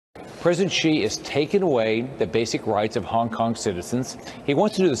President Xi is taking away the basic rights of Hong Kong citizens. He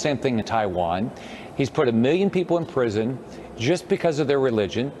wants to do the same thing in Taiwan. He's put 1 million people in prison just because of their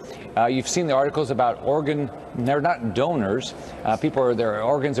religion. You've seen the articles about they're not donors. Their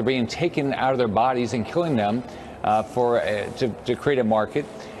organs are being taken out of their bodies and killing them to create a market.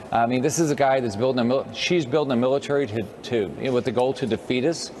 I mean, this is a guy that's she's building a military with the goal to defeat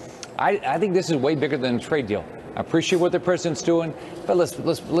us. I think this is way bigger than a trade deal. I appreciate what the president's doing, but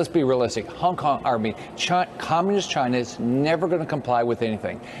let's be realistic. Communist China is never going to comply with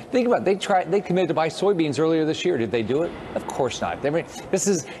anything. Think about it. They committed to buy soybeans earlier this year. Did they do it? Of course not.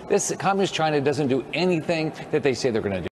 Communist China doesn't do anything that they say they're going to do.